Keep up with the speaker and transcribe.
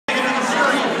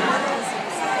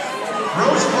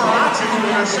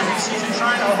our second season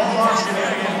trying to hold off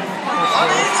Shenanigan.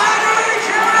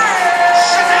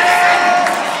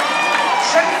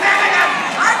 Shenanigan!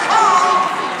 I call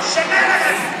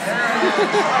Shenanigan! There it is.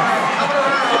 Coming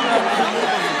around.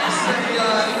 This is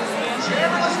a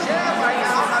jammerless jam right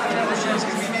now. Not a jammerless jam,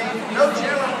 excuse me. No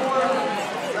jammer for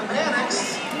the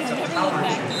Mannix. It's a power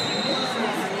jam.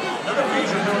 Another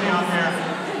major building out there.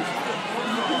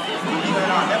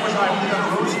 That was, I believe, on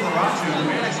Rose Laratu. The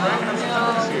Mannix racking up some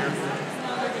numbers here.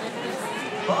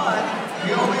 But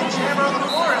the only jammer on the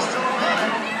floor is still a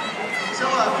Mannix.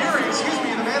 Fury, excuse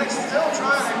me, the Mannix still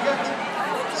trying to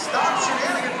stop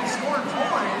Shenanigan from scoring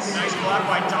points. Nice block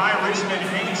by Di Richmond,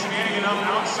 hanging Shenanigan up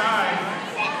outside.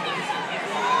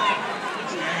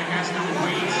 Shenanigan has to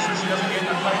wait so she doesn't get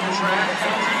the fight in the track.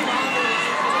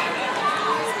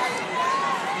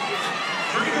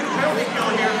 Pretty good penalty kill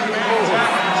here for the Mannix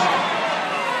attackers.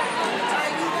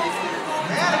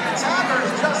 Mannix attackers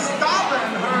just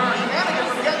stopping her Shenanigan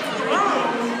from getting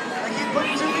through. They keep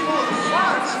putting two people in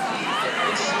front.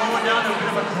 It's slowing down to a bit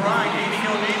of a grind.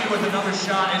 Navy with another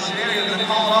shot, and Shenanigan's going to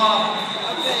call it off.